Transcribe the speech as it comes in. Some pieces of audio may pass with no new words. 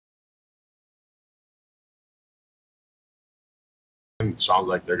and it sounds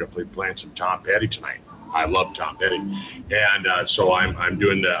like they're going to be playing some Tom Petty tonight. I love Tom Petty, and so I'm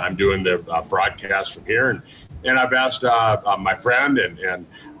doing the broadcast from here, and I've asked my friend and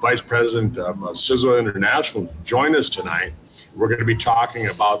Vice President of Sizzle International to join us tonight. We're going to be talking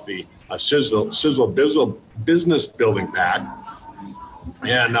about the Sizzle Business Building Pack,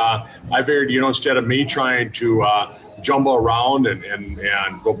 and I figured, instead of me trying to jumble around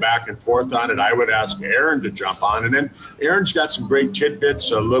and go back and forth on it, I would ask Aaron to jump on. And then Aaron's got some great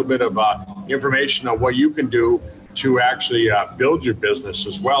tidbits, a little bit of information on what you can do to actually build your business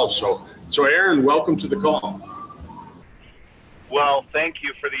as well. So Aaron, welcome to the call. Well, thank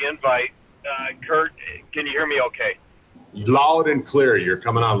you for the invite. Kurt, can you hear me okay? Loud and clear. You're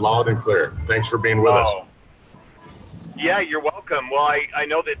coming on loud and clear. Thanks for being with us. Yeah, you're welcome. Well, I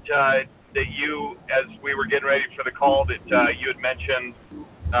know that you, as we were getting ready for the call, that you had mentioned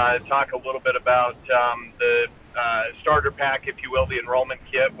talk a little bit about the starter pack, if you will, the enrollment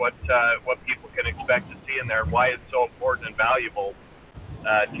kit, what people can expect to see in there, why it's so important and valuable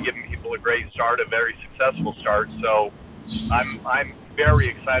to giving people a great start, a very successful start. So I'm very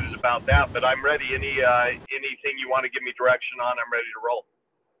excited about that, but I'm ready. Anything you want to give me direction on, I'm ready to roll.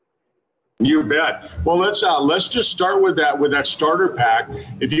 You bet. Well, let's just start with that starter pack.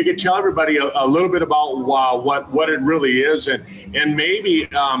 If you could tell everybody a little bit about what it really is, and maybe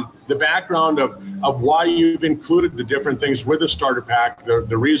the background of why you've included the different things with the starter pack,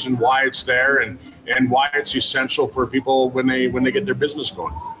 the reason why it's there, and why it's essential for people when they get their business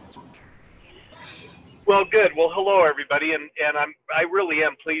going. Well, good. Well, hello everybody, and I really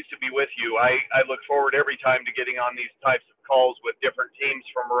am pleased to be with you. I look forward every time to getting on these types of calls with different teams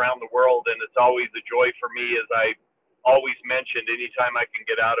from around the world, and it's always a joy for me, as I always mentioned, anytime I can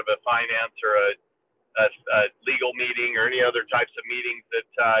get out of a finance or a legal meeting or any other types of meetings that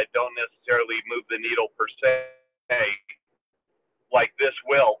don't necessarily move the needle per se, like this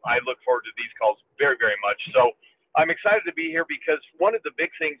will. I look forward to these calls very, very much. So I'm excited to be here because one of the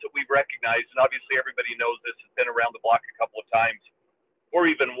big things that we've recognized, and obviously everybody knows this, has been around the block a couple of times, or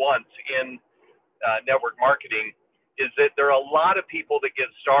even once in network marketing, is that there are a lot of people that get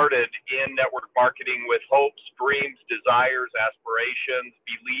started in network marketing with hopes, dreams, desires, aspirations,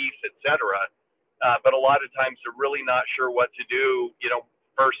 beliefs, etc. But a lot of times they're really not sure what to do,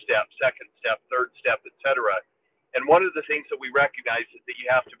 first step, second step, third step, etc. And one of the things that we recognize is that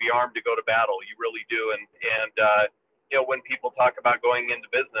you have to be armed to go to battle. You really do. And when people talk about going into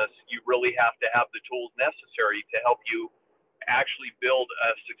business, you really have to have the tools necessary to help you actually build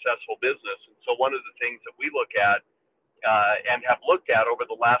a successful business. And so one of the things that we look at and have looked at over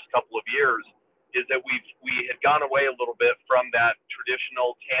the last couple of years is that we had gone away a little bit from that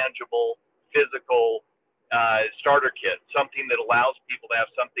traditional, tangible, physical starter kit, something that allows people to have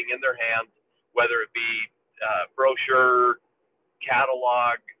something in their hands, whether it be brochure,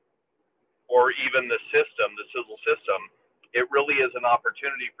 catalog, or even the system, the Sizzle system. It really is an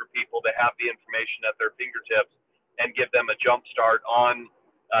opportunity for people to have the information at their fingertips and give them a jump start on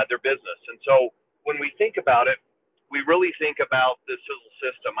their business. And so when we think about it, we really think about the Sizzle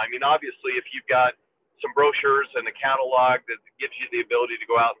system. I mean, obviously, if you've got some brochures and a catalog that gives you the ability to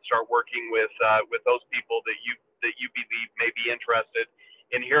go out and start working with those people that you believe may be interested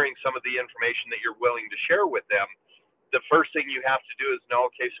in hearing some of the information that you're willing to share with them, the first thing you have to do is know,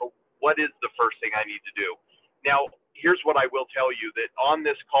 okay, so what is the first thing I need to do? Now, here's what I will tell you, that on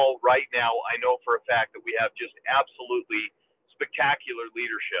this call right now, I know for a fact that we have just absolutely spectacular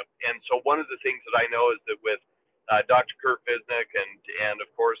leadership. And so one of the things that I know is that with Dr. Kurt Fizz and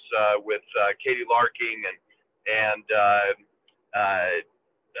of course with Katie Larking and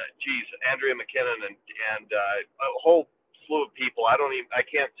Andrea McKinnon and a whole slew of people. I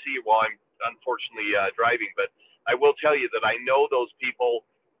can't see while I'm unfortunately driving, but I will tell you that I know those people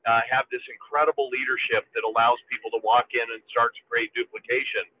have this incredible leadership that allows people to walk in and start to create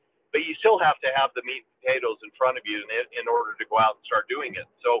duplication. But you still have to have the meat and potatoes in front of you in order to go out and start doing it.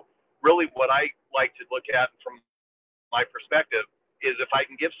 So really what I like to look at from my perspective is if I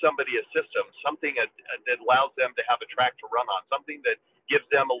can give somebody a system, something that allows them to have a track to run on, something that gives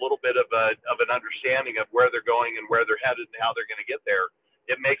them a little bit of an understanding of where they're going and where they're headed and how they're going to get there,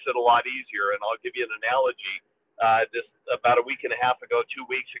 it makes it a lot easier. And I'll give you an analogy. This about a week and a half ago, 2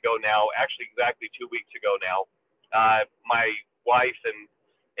 weeks ago now, actually exactly 2 weeks ago now, my wife and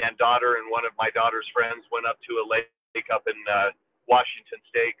daughter and one of my daughter's friends went up to a lake up in Washington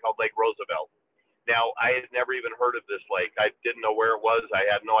State called Lake Roosevelt. Now, I had never even heard of this lake. I didn't know where it was. I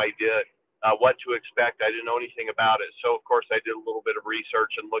had no idea what to expect. I didn't know anything about it. So, of course, I did a little bit of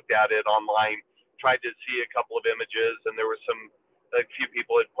research and looked at it online, tried to see a couple of images, and there was a few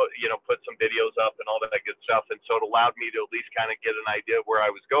people had put, put some videos up and all that good stuff. And so it allowed me to at least kind of get an idea of where I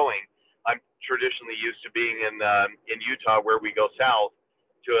was going. I'm traditionally used to being in Utah, where we go south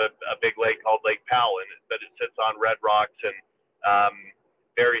to a big lake called Lake Powell, but it sits on red rocks and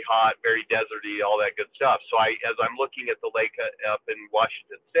very hot, very deserty, all that good stuff. So as I'm looking at the lake up in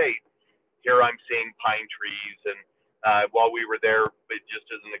Washington State, here I'm seeing pine trees. And while we were there, just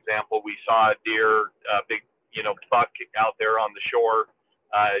as an example, we saw a deer, big, buck out there on the shore,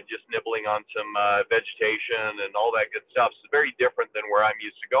 just nibbling on some vegetation and all that good stuff. So it's very different than where I'm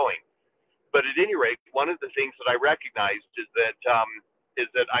used to going. But at any rate, one of the things that I recognized is that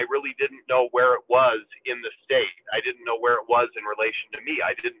I really didn't know where it was in the state. I didn't know where it was in relation to me.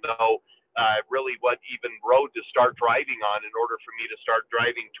 I didn't know really what even road to start driving on in order for me to start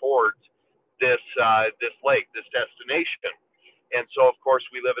driving towards this lake, this destination. And so, of course,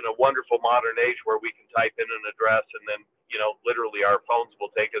 we live in a wonderful modern age where we can type in an address and then, literally our phones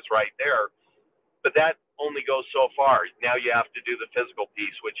will take us right there. But that only goes so far. Now you have to do the physical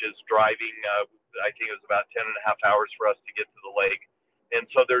piece, which is driving. I think it was about 10 and a half hours for us to get to the lake. And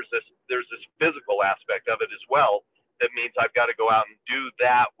so there's this physical aspect of it as well. That means I've got to go out and do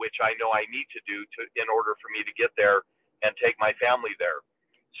that, which I know I need to do in order for me to get there and take my family there.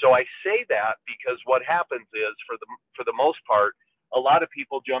 So I say that because what happens is, for the most part, a lot of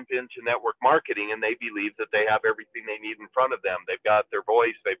people jump into network marketing and they believe that they have everything they need in front of them. They've got their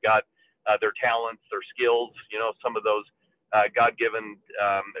voice, they've got their talents, their skills, some of those God-given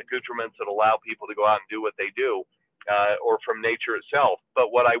accoutrements that allow people to go out and do what they do, or from nature itself.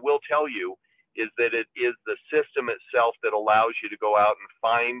 But what I will tell you is that it is the system itself that allows you to go out and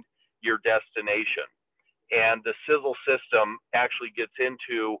find your destination. And the sizzle system actually gets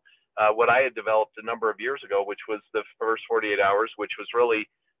into what I had developed a number of years ago, which was the first 48 hours, which was really,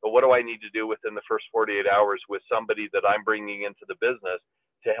 what do I need to do within the first 48 hours with somebody that I'm bringing into the business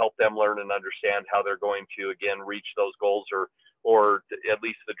to help them learn and understand how they're going to, again, reach those goals or at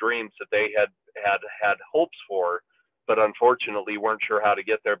least the dreams that they had hopes for, but unfortunately weren't sure how to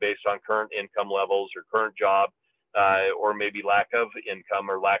get there based on current income levels or current job, or maybe lack of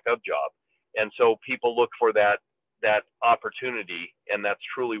income or lack of job. And so people look for that opportunity, and that's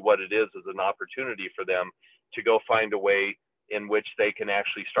truly what it is an opportunity for them to go find a way in which they can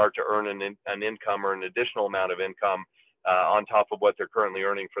actually start to earn an income or an additional amount of income on top of what they're currently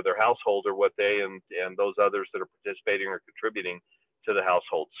earning for their household, or what they and those others that are participating or contributing to the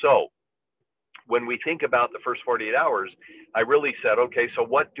household. So when we think about the first 48 hours, I really said, okay, so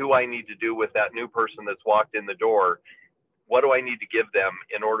what do I need to do with that new person that's walked in the door? What do I need to give them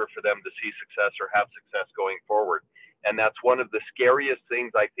in order for them to see success or have success going forward? And that's one of the scariest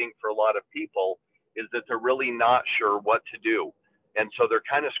things, I think, for a lot of people, is that they're really not sure what to do. And so they're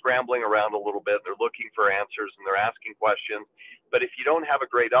kind of scrambling around a little bit. They're looking for answers and they're asking questions. But if you don't have a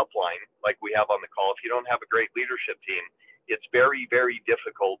great upline, like we have on the call, if you don't have a great leadership team, it's very, very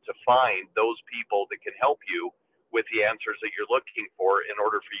difficult to find those people that can help you with the answers that you're looking for in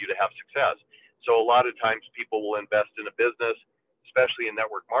order for you to have success. So a lot of times people will invest in a business, especially in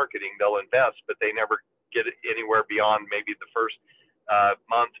network marketing. They'll invest, but they never get anywhere beyond maybe the first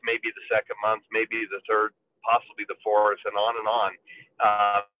month, maybe the second month, maybe the third, possibly the fourth, and on and on.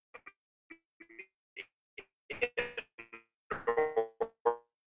 In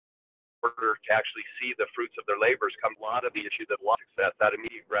order to actually see the fruits of their labors come a lot of the issue that a lot of success, that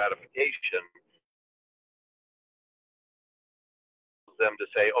immediate gratification, them to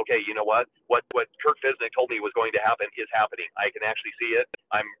say, okay, you know what Kurt Fizz told me was going to happen is happening. I can actually see it.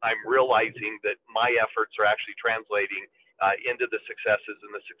 I'm realizing that my efforts are actually translating into the successes,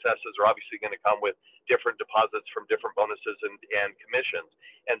 and the successes are obviously going to come with different deposits from different bonuses and commissions.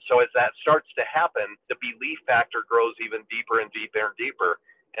 And so as that starts to happen, the belief factor grows even deeper and deeper and deeper.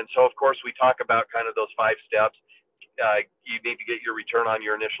 And so, of course, we talk about kind of those 5 steps. You need to get your return on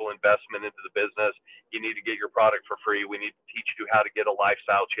your initial investment into the business. You need to get your product for free. We need to teach you how to get a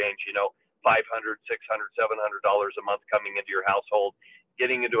lifestyle change, $500, $600, $700 a month coming into your household.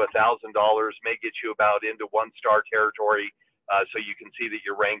 Getting into $1,000 may get you about into 1-star territory. So you can see that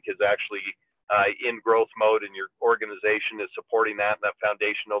your rank is actually in growth mode, and your organization is supporting that, and that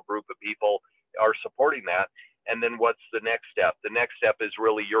foundational group of people are supporting that. And then what's the next step? The next step is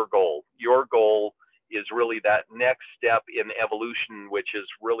really your goal. Your goal is really that next step in evolution, which is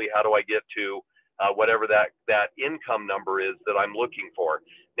really, how do I get to whatever that income number is that I'm looking for.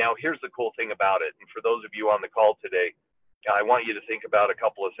 Now, here's the cool thing about it. And for those of you on the call today, I want you to think about a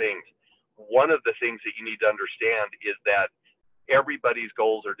couple of things. One of the things that you need to understand is that everybody's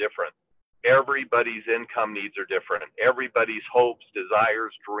goals are different. Everybody's income needs are different. Everybody's hopes,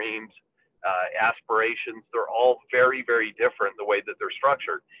 desires, dreams, aspirations. They're all very, very different the way that they're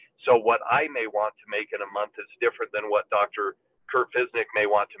structured. So what I may want to make in a month is different than what Dr. Kurt Fizz may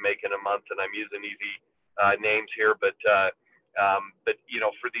want to make in a month. And I'm using easy names here, but you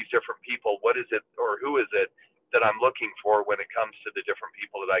know, for these different people, what is it or who is it that I'm looking for when it comes to the different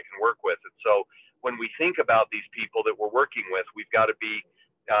people that I can work with? And so when we think about these people that we're working with, we've got to be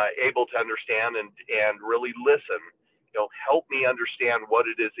able to understand and really listen. You know, help me understand what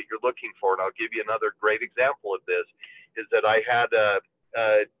it is that you're looking for. And I'll give you another great example of this is that I had a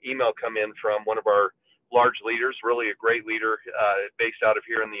email come in from one of our large leaders, really a great leader based out of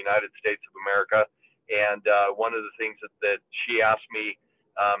here in the United States of America. And one of the things that she asked me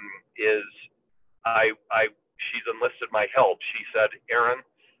is she's enlisted my help. She said, Aaron,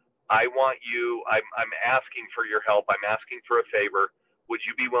 I want you, I'm asking for your help. I'm asking for a favor. Would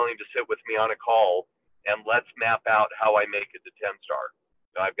you be willing to sit with me on a call and let's map out how I make it to 10-star?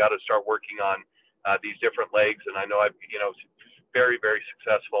 I've got to start working on these different legs. And I know I've, you know, very, very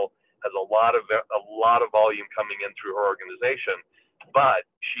successful, has a lot of volume coming in through her organization, but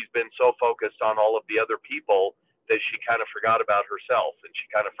she's been so focused on all of the other people that she kind of forgot about herself, and she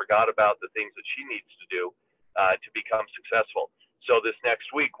kind of forgot about the things that she needs to do to become successful. So this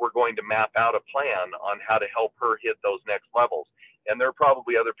next week, we're going to map out a plan on how to help her hit those next levels. And there are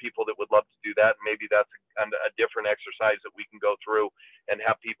probably other people that would love to do that. Maybe that's a different exercise that we can go through and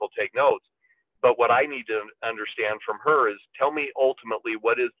have people take notes. But what I need to understand from her is, tell me ultimately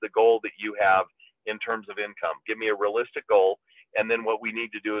what is the goal that you have in terms of income. Give me a realistic goal. And then what we need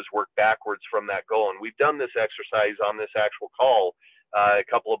to do is work backwards from that goal. And we've done this exercise on this actual call a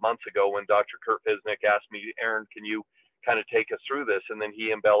couple of months ago when Dr. Kurt Fizz asked me, Aaron, can you kind of take us through this? And then he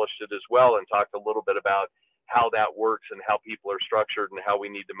embellished it as well and talked a little bit about how that works and how people are structured and how we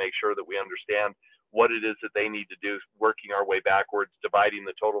need to make sure that we understand what it is that they need to do, working our way backwards, dividing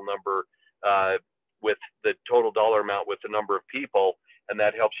the total number with the total dollar amount with the number of people. And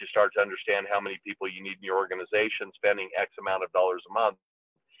that helps you start to understand how many people you need in your organization, spending X amount of dollars a month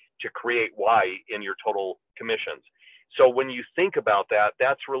to create Y in your total commissions. So when you think about that,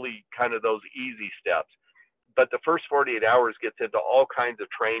 that's really kind of those easy steps. But the first 48 hours gets into all kinds of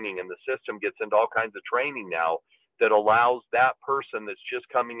training, and the system gets into all kinds of training now that allows that person that's just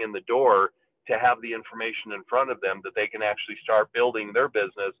coming in the door to have the information in front of them that they can actually start building their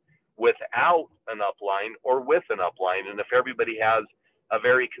business without an upline or with an upline. And if everybody has a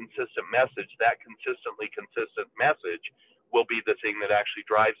very consistent message, that consistent message will be the thing that actually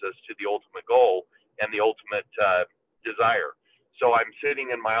drives us to the ultimate goal and the ultimate desire. So I'm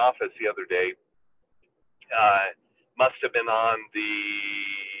sitting in my office the other day, must have been on the,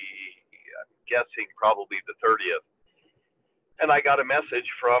 I'm guessing probably the 30th. And I got a message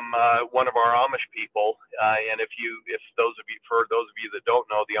from one of our Amish people. And if those of you that don't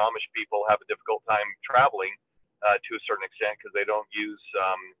know, the Amish people have a difficult time traveling to a certain extent because they don't use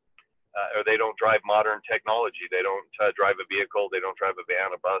or they don't drive modern technology. They don't drive a vehicle. They don't drive a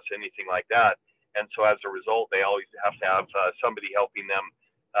van, a bus, anything like that. And so as a result, they always have to have somebody helping them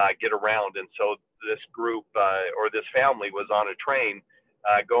get around. And so this group or this family was on a train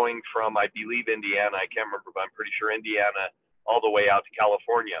going from, I believe, Indiana. I can't remember, but I'm pretty sure Indiana, all the way out to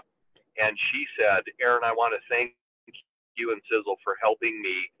California. And she said, Aaron, I want to thank you and Sizzle for helping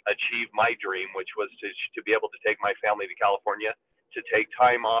me achieve my dream, which was to be able to take my family to California, to take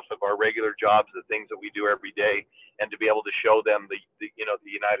time off of our regular jobs, the things that we do every day, and to be able to show them the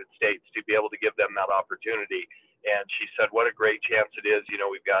United States, to be able to give them that opportunity. And she said, what a great chance it is. You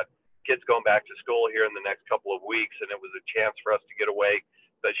know, we've got kids going back to school here in the next couple of weeks, and it was a chance for us to get away.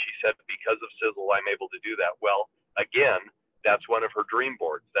 But she said, because of Sizzle, I'm able to do that. Well, again, that's one of her dream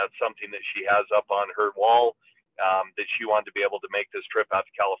boards. That's something that she has up on her wall, that she wanted to be able to make this trip out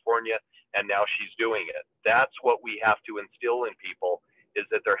to California, and now she's doing it. That's what we have to instill in people, is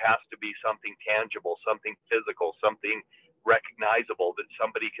that there has to be something tangible, something physical, something recognizable that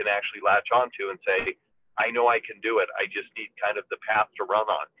somebody can actually latch onto and say, I know I can do it. I just need kind of the path to run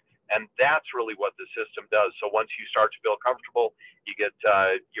on. And that's really what the system does. So once you start to feel comfortable, you get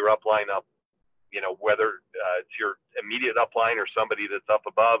your upline up, you know, whether it's your immediate upline or somebody that's up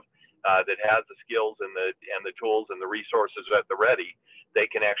above that has the skills and the tools and the resources at the ready, they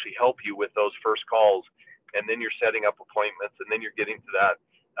can actually help you with those first calls. And then you're setting up appointments, and then you're getting to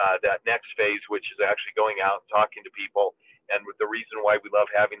that next phase, which is actually going out and talking to people. And the reason why we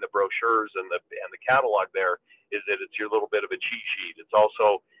love having the brochures and the catalog there is that it's your little bit of a cheat sheet. It's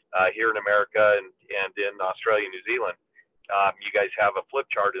also here in America and in Australia and New Zealand. You guys have a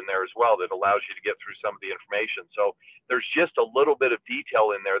flip chart in there as well that allows you to get through some of the information. So there's just a little bit of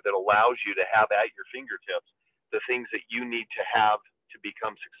detail in there that allows you to have at your fingertips the things that you need to have to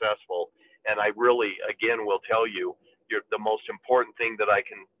become successful. And I really, again, will tell you, the most important thing that I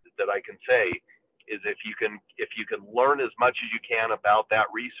can say is if you can learn as much as you can about that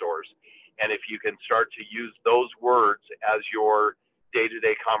resource, and if you can start to use those words as your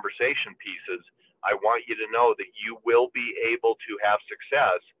day-to-day conversation pieces, I want you to know that you will be able to have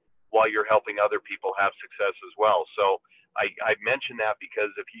success while you're helping other people have success as well. So I mention that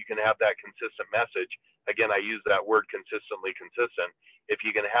because if you can have that consistent message, again, I use that word consistently, consistent. If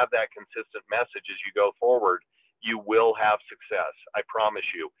you can have that consistent message as you go forward, you will have success. I promise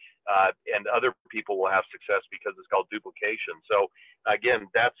you. And other people will have success because it's called duplication. So again,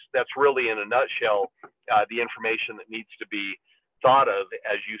 that's really in a nutshell, the information that needs to be thought of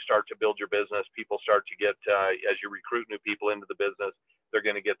as you start to build your business. People start to get, as you recruit new people into the business, they're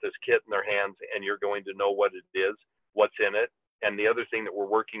going to get this kit in their hands, and you're going to know what it is, what's in it. And the other thing that we're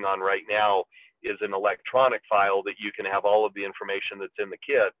working on right now is an electronic file that you can have all of the information that's in the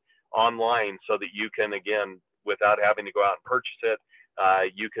kit online, so that you can, again, without having to go out and purchase it,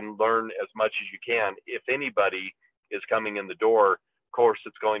 you can learn as much as you can. If anybody is coming in the door, of course,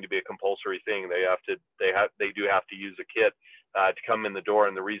 it's going to be a compulsory thing. They do have to use a kit to come in the door.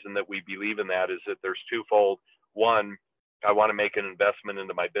 And the reason that we believe in that is that there's twofold. One, I want to make an investment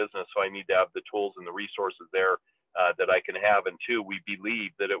into my business, so I need to have the tools and the resources there that I can have. And two, we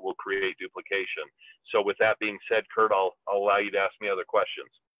believe that it will create duplication. So with that being said, Kurt, I'll allow you to ask me other questions.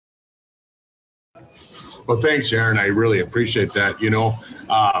 Well, thanks, Aaron. I really appreciate that. You know,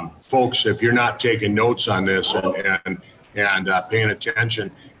 folks, if you're not taking notes on this and paying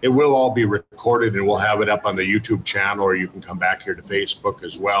attention, it will all be recorded, and we'll have it up on the YouTube channel, or you can come back here to Facebook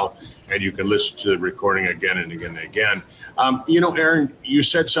as well, and you can listen to the recording again and again and again. You know, Aaron, you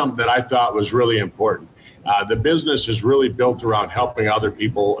said something that I thought was really important. The business is really built around helping other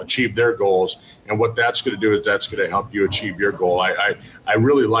people achieve their goals, and what that's going to do is that's going to help you achieve your goal. I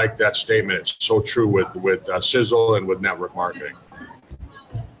really like that statement. It's so true with Sizzle and with network marketing.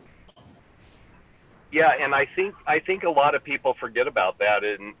 Yeah, and I think a lot of people forget about that,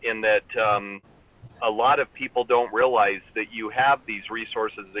 in that a lot of people don't realize that you have these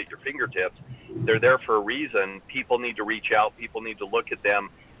resources at your fingertips. They're there for a reason. People need to reach out. People need to look at them.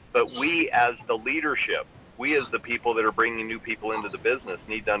 But we, as the leadership, we as the people that are bringing new people into the business,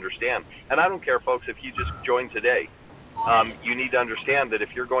 need to understand. And I don't care, folks, if you just joined today. You need to understand that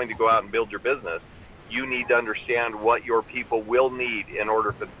if you're going to go out and build your business, you need to understand what your people will need in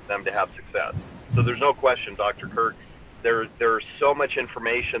order for them to have success. So there's no question, Dr. Kurt, there's so much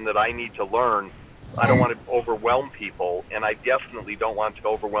information that I need to learn. I don't want to overwhelm people, and I definitely don't want to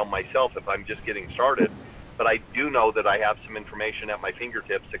overwhelm myself if I'm just getting started. But I do know that I have some information at my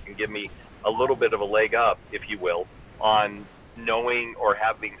fingertips that can give me a little bit of a leg up, if you will, on knowing or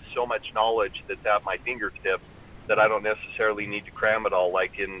having so much knowledge that's at my fingertips that I don't necessarily need to cram it all,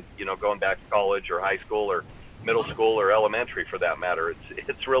 like in, you know, going back to college or high school or middle school or elementary for that matter.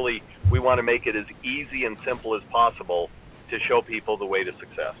 It's really, we want to make it as easy and simple as possible to show people the way to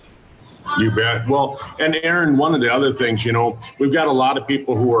success. You bet. Well, and Aaron, one of the other things, you know, we've got a lot of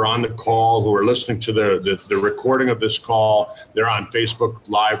people who are on the call, who are listening to the recording of this call. They're on Facebook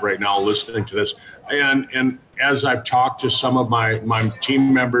Live right now listening to this. And as I've talked to some of my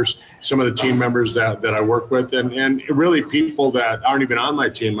team members, some of the team members that I work with, and really people that aren't even on my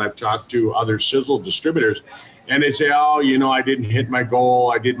team, I've talked to other Sizzle distributors, and they say, oh, you know, I didn't hit my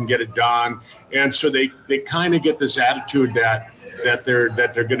goal, I didn't get it done. And so they kind of get this attitude that they're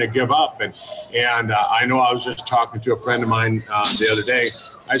going to give up. And I know I was just talking to a friend of mine the other day.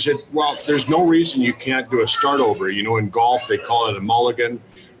 I said, well, there's no reason you can't do a start over. You know, in golf, they call it a mulligan.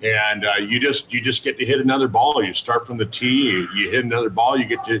 And you just get to hit another ball. You start from the tee, you hit another ball, you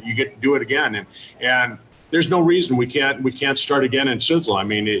get to do it again. And there's no reason we can't start again in Sizzle. I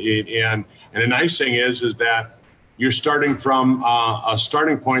mean, and the nice thing is that you're starting from a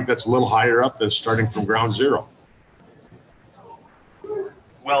starting point that's a little higher up than starting from ground zero.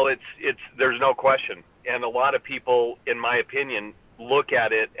 Well, there's no question. And a lot of people, in my opinion, look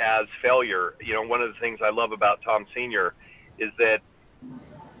at it as failure. You know, one of the things I love about Tom Sr. is that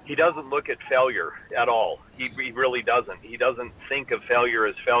he doesn't look at failure at all. He really doesn't. He doesn't think of failure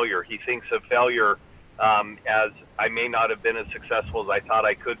as failure. He thinks of failure as I may not have been as successful as I thought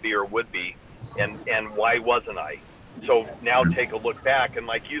I could be or would be, and why wasn't I? So now take a look back, and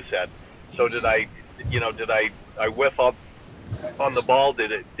like you said, so did I whiff up on the ball?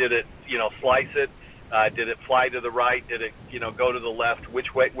 Did it slice it? Did it fly to the right? Did it go to the left?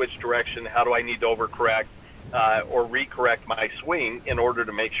 Which direction? How do I need to overcorrect or recorrect my swing in order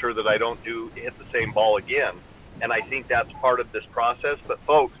to make sure that I don't hit the same ball again? And I think that's part of this process. But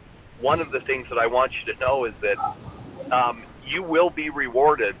folks, one of the things that I want you to know is that you will be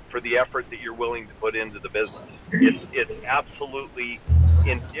rewarded for the effort that you're willing to put into the business. It's absolutely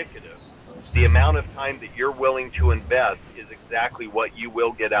indicative. The amount of time that you're willing to invest is exactly what you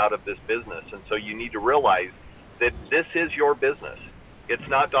will get out of this business. And so you need to realize that this is your business. It's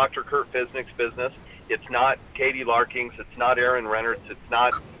not Dr. Kurt Fisnick's business. It's not Katie Larking's. It's not Aaron Rennert's. It's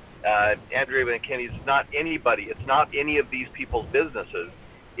not Andrea McKinney's. It's not anybody. It's not any of these people's businesses.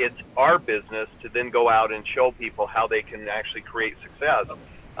 It's our business to then go out and show people how they can actually create success.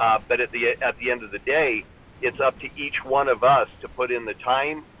 But at the end of the day, it's up to each one of us to put in the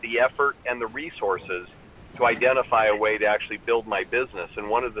time, the effort, and the resources to identify a way to actually build my business. And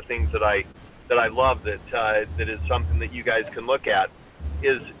one of the things that I love that is something that you guys can look at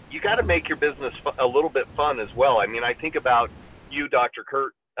is you got to make your business a little bit fun as well. I mean, I think about you, Dr.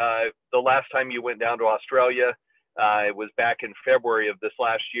 Kurt. The last time you went down to Australia, it was back in February of this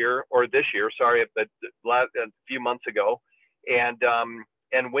last year, or this year, sorry, but a few months ago.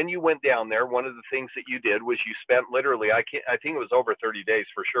 And when you went down there, one of the things that you did was you spent literally, I think it was over 30 days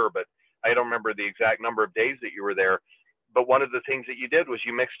for sure, but I don't remember the exact number of days that you were there. But one of the things that you did was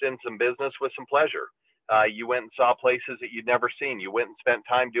you mixed in some business with some pleasure. You went and saw places that you'd never seen. You went and spent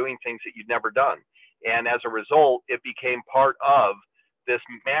time doing things that you'd never done. And as a result, it became part of this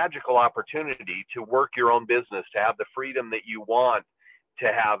magical opportunity to work your own business, to have the freedom that you want to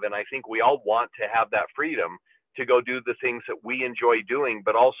have. And I think we all want to have that freedom to go do the things that we enjoy doing,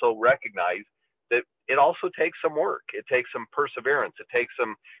 but also recognize that it also takes some work. It takes some perseverance. It takes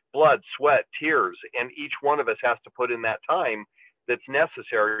some blood, sweat, tears, and each one of us has to put in that time that's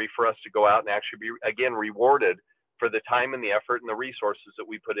necessary for us to go out and actually be, again, rewarded for the time and the effort and the resources that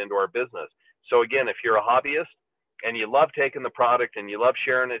we put into our business. So again, if you're a hobbyist and you love taking the product and you love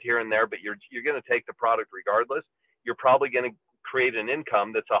sharing it here and there, but you're going to take the product regardless, you're probably going to create an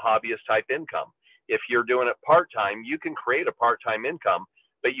income that's a hobbyist type income. If you're doing it part-time, you can create a part-time income,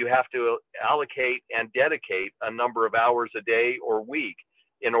 but you have to allocate and dedicate a number of hours a day or week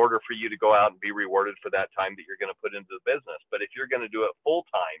in order for you to go out and be rewarded for that time that you're going to put into the business. But if you're going to do it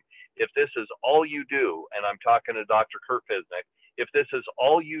full-time, if this is all you do, and I'm talking to Dr. Kurt Fisnick, if this is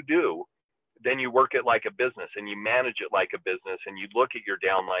all you do, then you work it like a business and you manage it like a business, and you look at your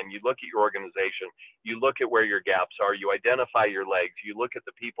downline, you look at your organization, you look at where your gaps are, you identify your legs, you look at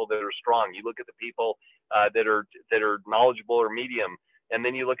the people that are strong, you look at the people that are knowledgeable or medium, and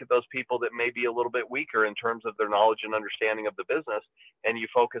then you look at those people that may be a little bit weaker in terms of their knowledge and understanding of the business, and you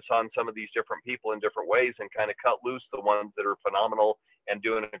focus on some of these different people in different ways and kind of cut loose the ones that are phenomenal and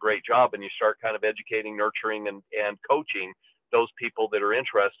doing a great job, and you start kind of educating, nurturing, and coaching those people that are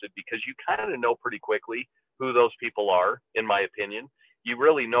interested, because you kind of know pretty quickly who those people are. In my opinion, you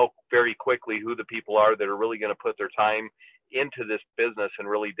really know very quickly who the people are that are really going to put their time into this business and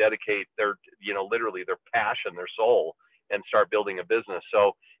really dedicate their, literally their passion, their soul, and start building a business.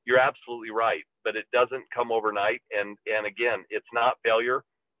 So you're absolutely right, but it doesn't come overnight. And again, it's not failure.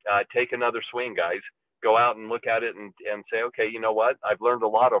 Take another swing, guys. Go out and look at it and say, okay, you know what? I've learned a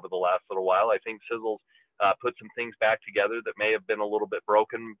lot over the last little while. I think Sizzle's put some things back together that may have been a little bit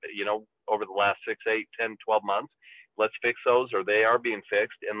broken, over the last 6, 8, 10, 12 months. Let's fix those, or they are being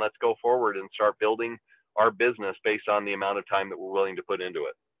fixed, and let's go forward and start building our business based on the amount of time that we're willing to put into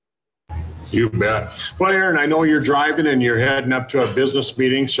it. You bet. Well, Aaron, I know you're driving and you're heading up to a business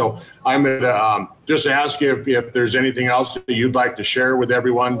meeting, so I'm going to just ask you if there's anything else that you'd like to share with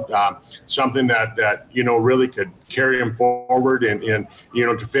everyone, something that really could carry them forward and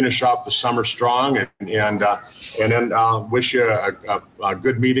to finish off the summer strong, and then wish you a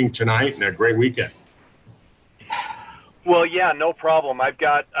good meeting tonight and a great weekend. Well, yeah, no problem. I've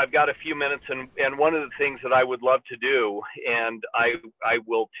got a few minutes, and one of the things that I would love to do, and I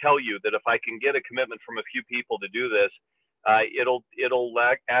will tell you that if I can get a commitment from a few people to do this, it'll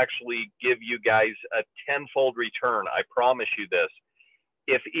actually give you guys a tenfold return. I promise you this.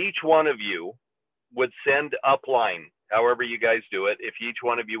 If each one of you would send upline, however you guys do it, if each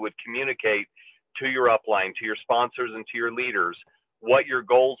one of you would communicate to your upline, to your sponsors, and to your leaders what your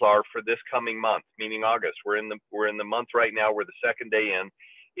goals are for this coming month, meaning August. We're in the month right now. We're the second day in.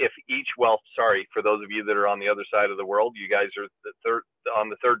 Sorry for those of you that are on the other side of the world. You guys are on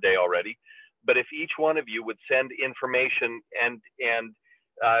the third day already. But if each one of you would send information and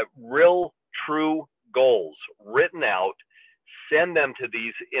real, true goals written out, send them to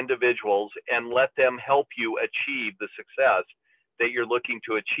these individuals and let them help you achieve the success that you're looking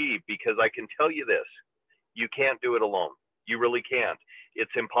to achieve. Because I can tell you this, you can't do it alone. You really can't.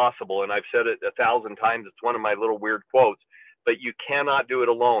 It's impossible. And I've said it 1,000 times. It's one of my little weird quotes, but you cannot do it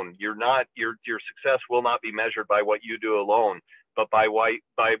alone. Your success will not be measured by what you do alone, but by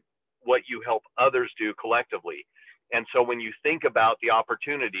what you help others do collectively. And so when you think about the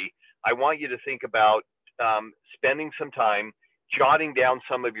opportunity, I want you to think about spending some time jotting down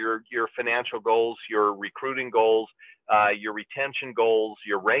some of your financial goals, your recruiting goals, your retention goals,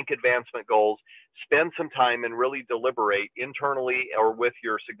 your rank advancement goals. Spend some time and really deliberate internally or with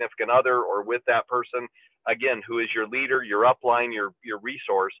your significant other or with that person, again, who is your leader, your upline, your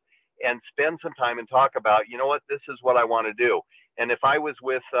resource, and spend some time and talk about, you know what, this is what I want to do. And if I was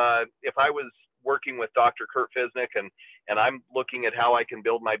working with Dr. Kurt Fiznick and I'm looking at how I can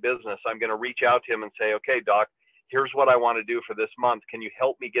build my business, I'm going to reach out to him and say, okay, Doc, here's what I want to do for this month. Can you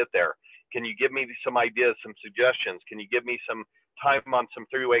help me get there? Can you give me some ideas, some suggestions? Can you give me some time on some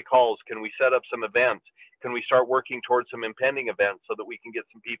three-way calls? Can we set up some events? Can we start working towards some impending events so that we can get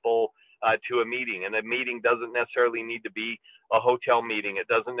some people to a meeting? And a meeting doesn't necessarily need to be a hotel meeting. It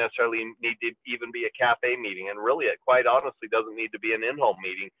doesn't necessarily need to even be a cafe meeting. And really, it quite honestly doesn't need to be an in-home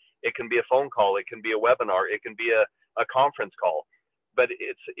meeting. It can be a phone call. It can be a webinar. It can be a conference call. But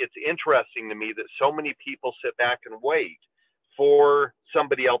it's interesting to me that so many people sit back and wait for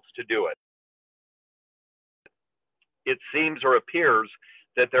somebody else to do it. It seems or appears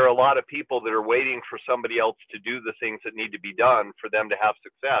that there are a lot of people that are waiting for somebody else to do the things that need to be done for them to have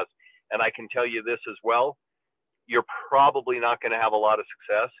success. And I can tell you this as well, you're probably not going to have a lot of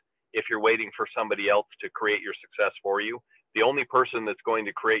success if you're waiting for somebody else to create your success for you. The only person that's going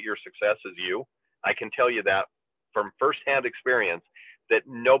to create your success is you. I can tell you that from firsthand experience, that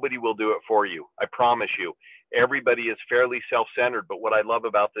nobody will do it for you. I promise you. Everybody is fairly self-centered, but what I love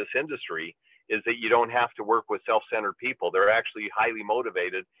about this industry is that you don't have to work with self-centered people. They're actually highly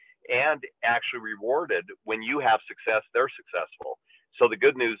motivated and actually rewarded. When you have success, they're successful. So the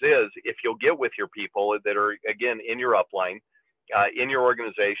good news is, if you'll get with your people that are, again, in your upline, in your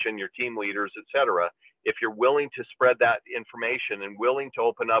organization, your team leaders, etc., if you're willing to spread that information and willing to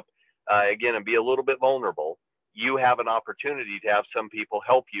open up, again, and be a little bit vulnerable, you have an opportunity to have some people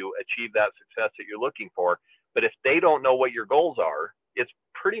help you achieve that success that you're looking for. But if they don't know what your goals are, it's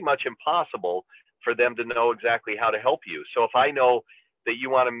pretty much impossible for them to know exactly how to help you. So if I know that you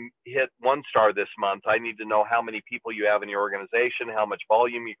want to hit 1 star this month, I need to know how many people you have in your organization, how much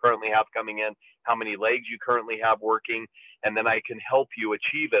volume you currently have coming in, how many legs you currently have working, and then I can help you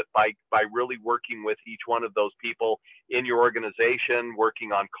achieve it by really working with each one of those people in your organization,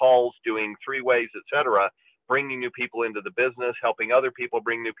 working on calls, doing 3-ways, etc., bringing new people into the business, helping other people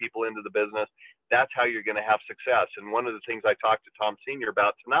bring new people into the business. That's how you're going to have success. And one of the things I talked to Tom Sr.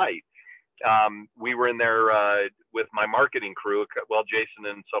 about tonight, we were in there with my marketing crew, well,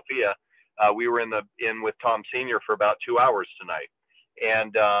 Jason and Sophia, we were in with Tom Sr. for about 2 hours tonight.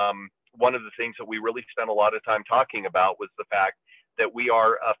 And one of the things that we really spent a lot of time talking about was the fact that we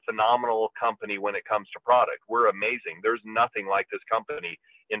are a phenomenal company when it comes to product. We're amazing. There's nothing like this company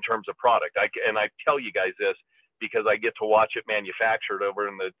in terms of product. And I tell you guys this because I get to watch it manufactured over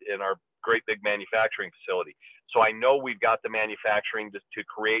in our great big manufacturing facility. So I know we've got the manufacturing to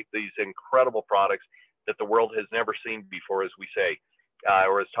create these incredible products that the world has never seen before, as we say,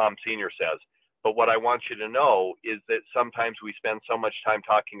 or as Tom Sr. says. But what I want you to know is that sometimes we spend so much time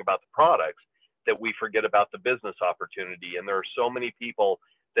talking about the products that we forget about the business opportunity. And there are so many people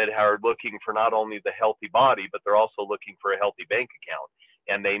that are looking for not only the healthy body, but they're also looking for a healthy bank account.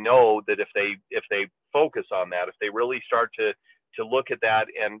 And they know that if they focus on that, if they really start to look at that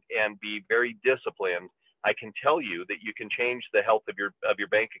and be very disciplined, I can tell you that you can change the health of your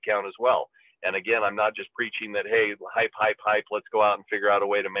bank account as well. And again, I'm not just preaching that, hey, hype, let's go out and figure out a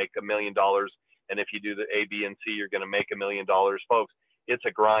way to make $1 million. And if you do the A, B, and C, you're going to make $1 million, folks. It's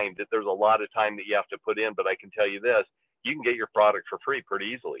a grind. There's a lot of time that you have to put in, but I can tell you this, you can get your product for free pretty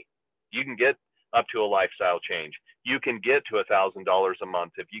easily. You can get up to a lifestyle change. You can get to $1,000 a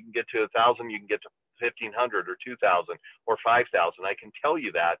month. If you can get to 1,000, you can get to 1,500 or 2,000 or 5,000. I can tell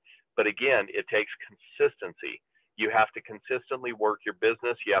you that. But again, it takes consistency. You have to consistently work your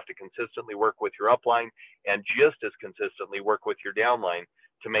business. You have to consistently work with your upline, and just as consistently work with your downline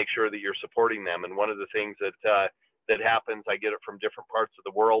to make sure that you're supporting them. And one of the things that happens, I get it from different parts of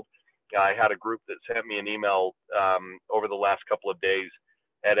the world. I had a group that sent me an email over the last couple of days.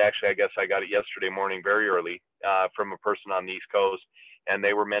 And actually, I guess I got it yesterday morning very early from a person on the East Coast. And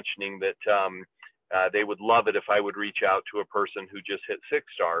they were mentioning that they would love it if I would reach out to a person who just hit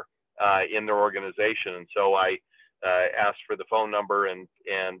 6-star in their organization. And so I asked for the phone number and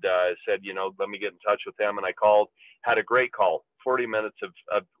said, let me get in touch with them. And I called, had a great call, 40 minutes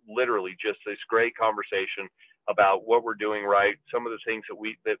of literally just this great conversation about what we're doing right, some of the things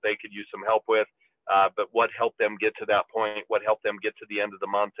that they could use some help with, but what helped them get to that point, what helped them get to the end of the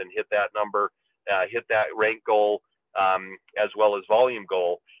month and hit that number, hit that rank goal, as well as volume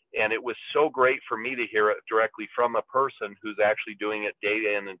goal. And it was so great for me to hear it directly from a person who's actually doing it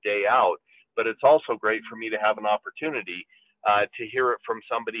day in and day out. But it's also great for me to have an opportunity to hear it from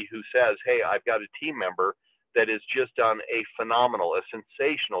somebody who says, hey, I've got a team member that has just done a phenomenal, a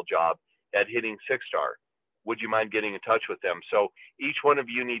sensational job at hitting 6-star. Would you mind getting in touch with them? So each one of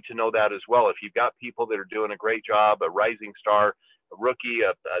you need to know that as well. If you've got people that are doing a great job, a rising star, a rookie,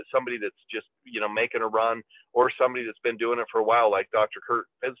 somebody that's just, making a run, or somebody that's been doing it for a while, like Dr.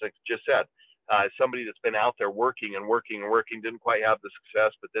 Fizz just said, somebody that's been out there working and working and working, didn't quite have the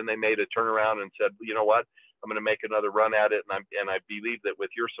success, but then they made a turnaround and said, you know what, I'm going to make another run at it. And I believe that with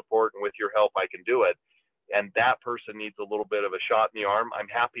your support and with your help, I can do it. And that person needs a little bit of a shot in the arm. I'm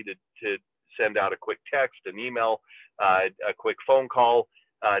happy to send out a quick text, an email, a quick phone call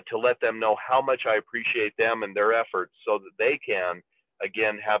to let them know how much I appreciate them and their efforts, so that they can,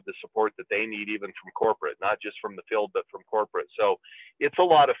 again, have the support that they need, even from corporate, not just from the field, but from corporate. So it's a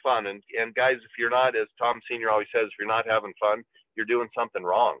lot of fun. And guys, if you're not, as Tom Sr. always says, if you're not having fun, you're doing something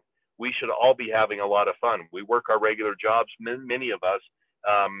wrong. We should all be having a lot of fun. We work our regular jobs, many of us.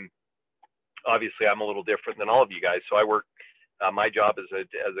 Obviously, I'm a little different than all of you guys. So I work, my job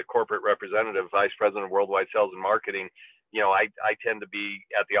as a corporate representative, vice president of worldwide sales and marketing. I tend to be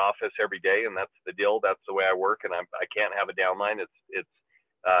at the office every day, and that's the deal. That's the way I work, and I can't have a downline.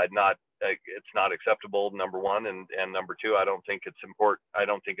 It's not acceptable, number one, and number two, I don't think it's important. I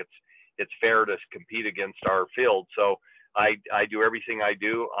don't think it's fair to compete against our field. So I do everything I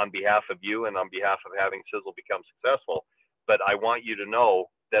do on behalf of you and on behalf of having Sizzle become successful. But I want you to know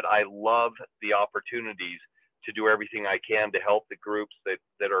that I love the opportunities to do everything I can to help the groups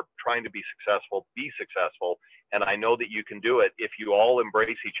that are trying to be successful. And I know that you can do it if you all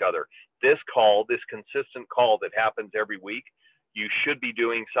embrace each other. This consistent call that happens every week, you should be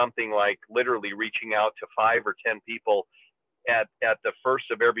doing something like literally reaching out to 5 or 10 people at the first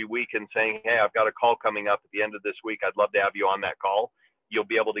of every week and saying, hey, I've got a call coming up at the end of this week. I'd love to have you on that call. You'll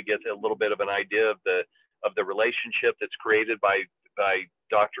be able to get a little bit of an idea of the relationship that's created by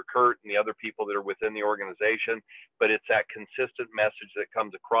Dr. Kurt and the other people that are within the organization. But it's that consistent message that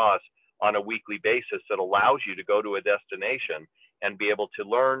comes across on a weekly basis that allows you to go to a destination and be able to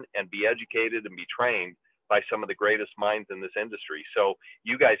learn and be educated and be trained by some of the greatest minds in this industry. So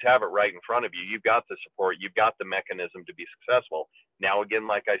you guys have it right in front of you. You've got the support. You've got the mechanism to be successful. Now, again,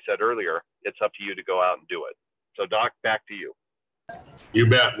 like I said earlier, it's up to you to go out and do it. So Doc, back to you. You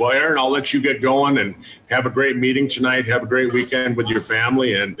bet. Well, Aaron, I'll let you get going and have a great meeting tonight. Have a great weekend with your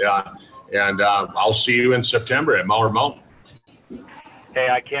family, and I'll see you in September at Mauer Mountain. Hey,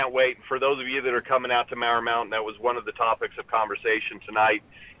 I can't wait. For those of you that are coming out to Mauer Mountain, that was one of the topics of conversation tonight.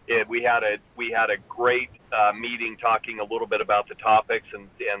 We had a great meeting talking a little bit about the topics and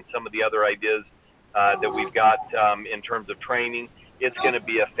some of the other ideas that we've got in terms of training. It's going to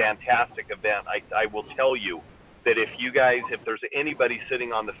be a fantastic event. I will tell you that if there's anybody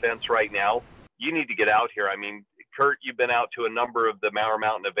sitting on the fence right now, you need to get out here. I mean, Kurt, you've been out to a number of the Mauer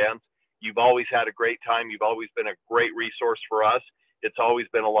Mountain events. You've always had a great time. You've always been a great resource for us. It's always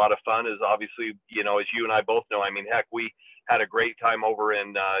been a lot of fun, as obviously, as you and I both know. I mean, heck, we had a great time over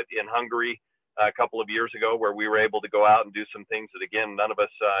in Hungary a couple of years ago, where we were able to go out and do some things that, again, none of us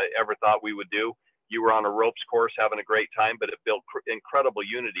ever thought we would do. You were on a ropes course having a great time, but it built incredible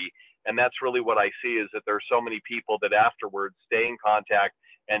unity. And that's really what I see, is that there's so many people that afterwards stay in contact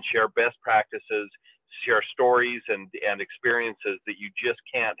and share best practices, share stories and experiences that you just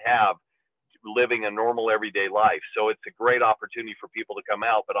can't have living a normal everyday life. So it's a great opportunity for people to come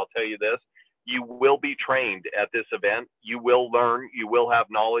out. But I'll tell you this, you will be trained at this event. You will learn, you will have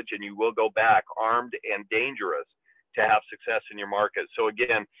knowledge, and you will go back armed and dangerous to have success in your market. So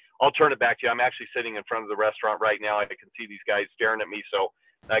again, I'll turn it back to you. I'm actually sitting in front of the restaurant right now. I can see these guys staring at me. So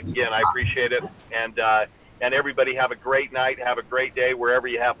again, I appreciate it. And everybody have a great night. Have a great day wherever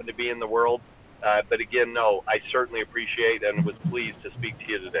you happen to be in the world. But again, no, I certainly appreciate and was pleased to speak to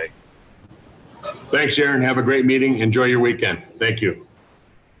you today. Thanks, Aaron. Have a great meeting. Enjoy your weekend. Thank you.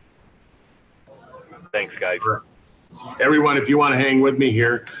 Thanks, guys. Everyone, if you want to hang with me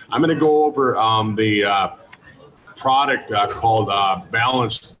here, I'm going to go over the product called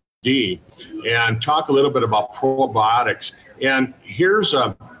Balance D and talk a little bit about probiotics. And here's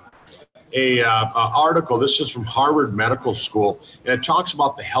a article. This is from Harvard Medical School, and it talks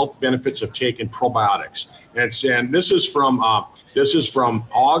about the health benefits of taking probiotics. And this is from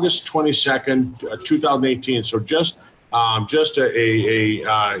August 22nd, 2018. So just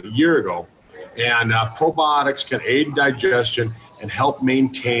a year ago. And probiotics can aid digestion and help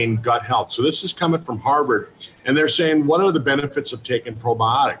maintain gut health. So this is coming from Harvard, and they're saying, what are the benefits of taking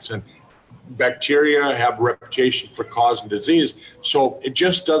probiotics? And bacteria have a reputation for causing disease. So it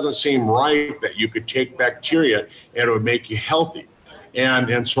just doesn't seem right that you could take bacteria and it would make you healthy.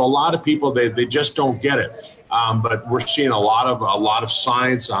 And so a lot of people, they just don't get it. But we're seeing a lot of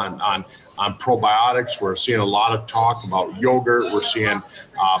science on probiotics. We're seeing a lot of talk about yogurt. We're seeing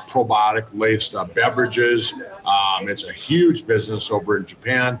probiotic-laced beverages. It's a huge business over in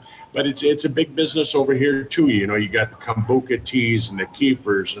Japan, but it's a big business over here too. You know, you got the kombucha teas and the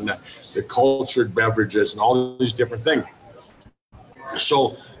kefirs and the cultured beverages and all these different things.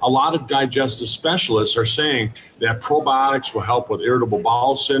 So a lot of digestive specialists are saying that probiotics will help with irritable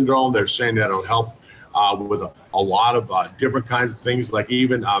bowel syndrome. They're saying that it'll help with a lot of different kinds of things, like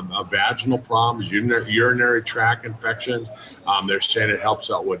even vaginal problems, urinary tract infections. They're saying it helps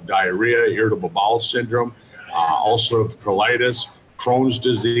out with diarrhea, irritable bowel syndrome, also colitis, Crohn's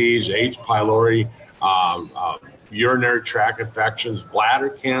disease, H. pylori, urinary tract infections, bladder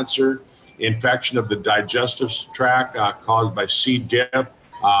cancer, infection of the digestive tract caused by C. diff,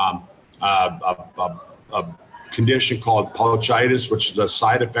 a condition called pouchitis, which is a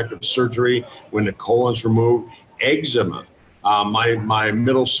side effect of surgery when the colon's removed, eczema. My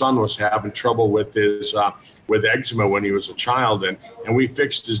middle son was having trouble with his with eczema when he was a child, and we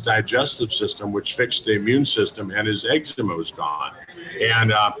fixed his digestive system, which fixed the immune system, and his eczema was gone.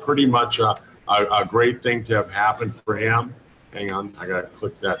 And pretty much a great thing to have happened for him. Hang on, I gotta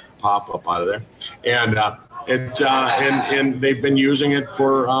click that pop-up out of there. And and they've been using it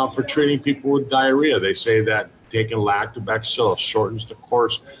for treating people with diarrhea. They say that taking lactobacillus shortens the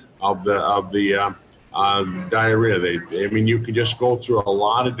course of the diarrhea. I mean, you can just go through a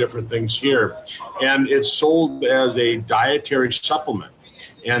lot of different things here, and it's sold as a dietary supplement,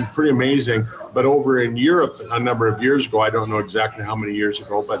 and pretty amazing. But over in Europe, a number of years ago, I don't know exactly how many years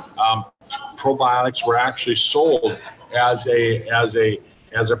ago, but probiotics were actually sold as a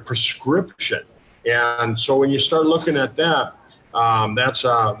prescription. And so when you start looking at that,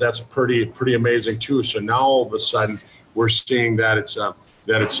 that's pretty amazing too. So now all of a sudden we're seeing that it's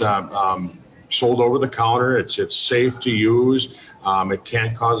sold over the counter. It's safe to use. It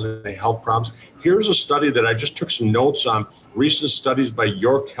can't cause any health problems. Here's a study that I just took some notes on. Recent studies by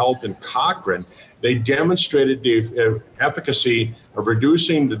York Health and Cochrane. They demonstrated the efficacy of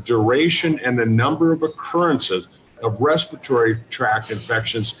reducing the duration and the number of occurrences of respiratory tract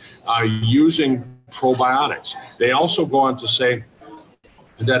infections using probiotics. They also go on to say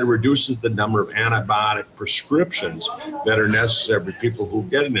that it reduces the number of antibiotic prescriptions that are necessary for people who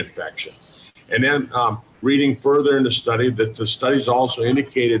get an infection. And then reading further in the study, that the studies also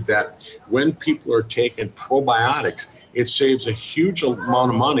indicated that when people are taking probiotics, it saves a huge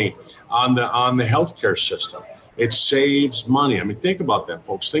amount of money on the healthcare system. It saves money. I mean, think about that,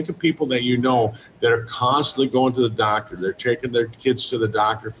 folks. Think of people that you know that are constantly going to the doctor. They're taking their kids to the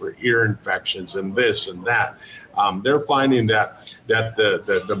doctor for ear infections and this and that. They're finding that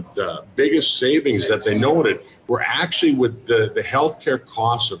the biggest savings that they noted were actually with the healthcare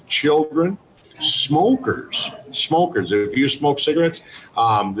costs of children, smokers. If you smoke cigarettes,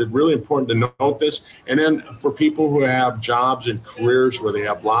 it's really important to note this. And then for people who have jobs and careers where they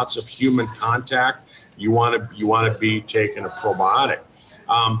have lots of human contact, you want to be taking a probiotic.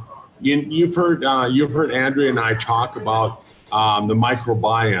 You've heard Andrea and I talk about the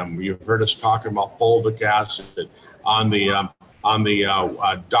microbiome. You've heard us talking about fulvic acid on the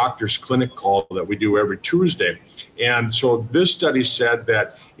doctor's clinic call that we do every Tuesday. And so this study said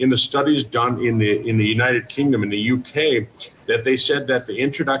that in the studies done in the United Kingdom, in the UK, that they said that the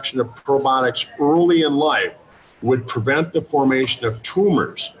introduction of probiotics early in life would prevent the formation of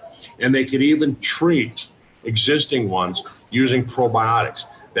tumors, and they could even treat existing ones using probiotics.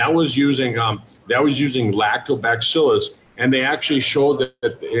 That was using lactobacillus, and they actually showed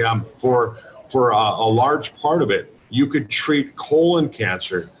that for a large part of it, you could treat colon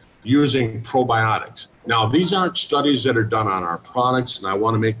cancer using probiotics. Now, these aren't studies that are done on our products, and I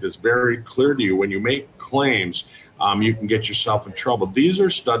want to make this very clear to you. When you make claims, you can get yourself in trouble. These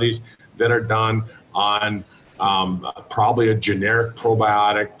are studies that are done on probably a generic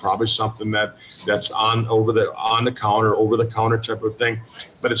probiotic, probably something that's on the counter type of thing,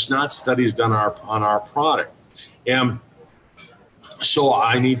 but it's not studies done on our product. And so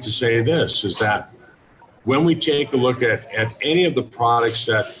I need to say this, is that when we take a look at any of the products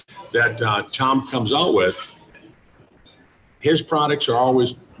that Tom comes out with, his products are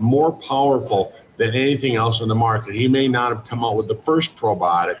always more powerful than anything else on the market. He may not have come out with the first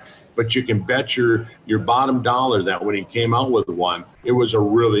probiotic, but you can bet your bottom dollar that when he came out with one, it was a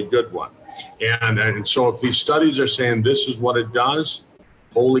really good one. And so if these studies are saying this is what it does,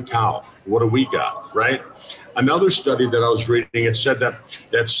 holy cow, what do we got, right? another study that I was reading, it said that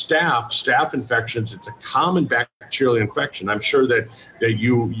staph infections, it's a common bacterial infection. I'm sure that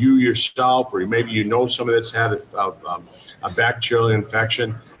you yourself, or maybe you know somebody that's had a bacterial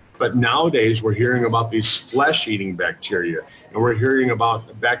infection. But nowadays we're hearing about these flesh-eating bacteria, and we're hearing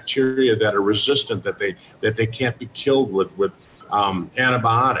about bacteria that are resistant, that they can't be killed with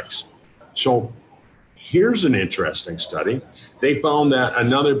antibiotics. So here's an interesting study. They found that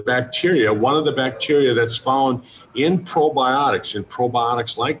another bacteria, one of the bacteria that's found in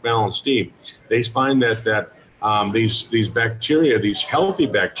probiotics like Balance D, they find that these bacteria, these healthy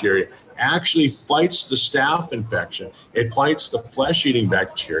bacteria, actually fights the staph infection. It fights the flesh-eating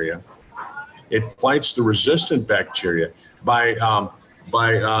bacteria. It fights the resistant bacteria by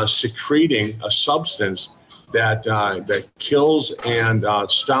secreting a substance that kills and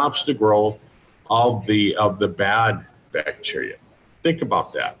stops the growth of the bad bacteria. Think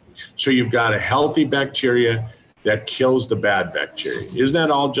about that. So you've got a healthy bacteria that kills the bad bacteria. Isn't that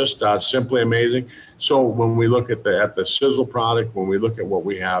all just simply amazing? So when we look at the Sizzle product, when we look at what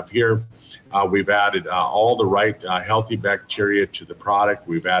we have here, we've added all the right healthy bacteria to the product.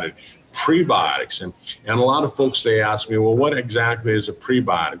 We've added prebiotics, and a lot of folks, they ask me, well, what exactly is a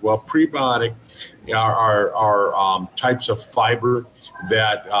prebiotic? Well, prebiotic are types of fiber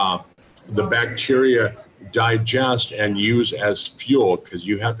that the bacteria digest and use as fuel, because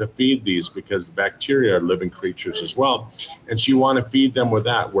you have to feed these, because the bacteria are living creatures as well. And so you want to feed them with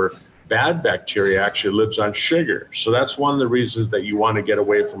that, where bad bacteria actually lives on sugar. So that's one of the reasons that you want to get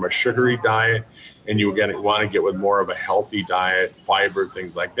away from a sugary diet, and you want to get with more of a healthy diet, fiber,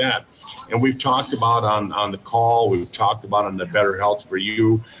 things like that. And we've talked about on the call, we've talked about on the Better Health for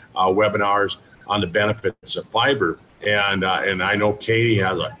You webinars on the benefits of fiber. And I know Katie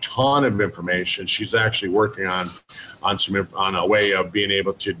has a ton of information. She's actually working on a way of being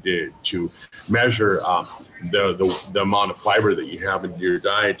able to measure the amount of fiber that you have in your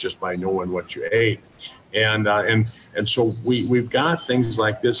diet just by knowing what you ate. And so we've got things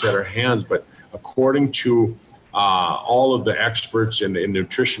like this at our hands. But according to all of the experts in the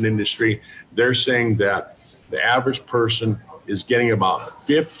nutrition industry, they're saying that the average person is getting about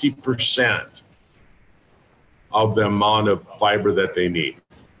 50% of the amount of fiber that they need.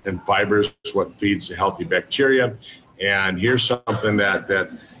 And fiber is what feeds the healthy bacteria. And here's something that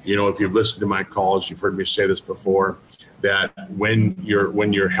if you've listened to my calls, you've heard me say this before, that when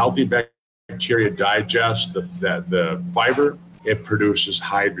your healthy bacteria digest the fiber, it produces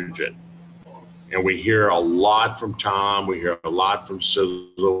hydrogen. And we hear a lot from Tom, we hear a lot from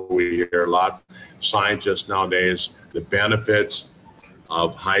Sizzle, we hear a lot from scientists nowadays, the benefits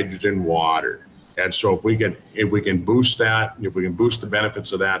of hydrogen water. And so if we can boost that, if we can boost the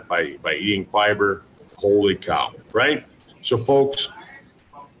benefits of that by eating fiber, holy cow, right? So folks,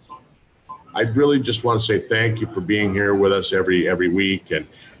 I really just want to say thank you for being here with us every week, and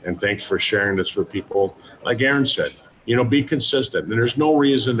thanks for sharing this with people. Like Aaron said, be consistent. And there's no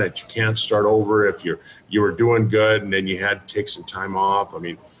reason that you can't start over if you were doing good and then you had to take some time off. I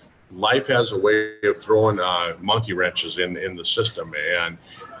mean, life has a way of throwing monkey wrenches in the system,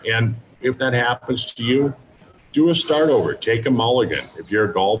 and if that happens to you, do a start over. Take a mulligan. If you're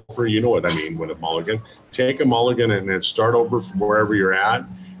a golfer, you know what I mean with a mulligan. Take a mulligan and then start over from wherever you're at,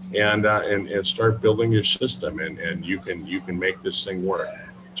 and start building your system, and you can make this thing work.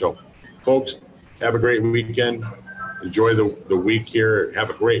 So, folks, have a great weekend. Enjoy the week here.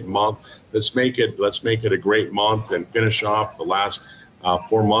 Have a great month. Let's make it a great month and finish off the last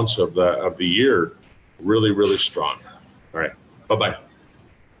 4 months of the year really, really strong. All right. Bye-bye.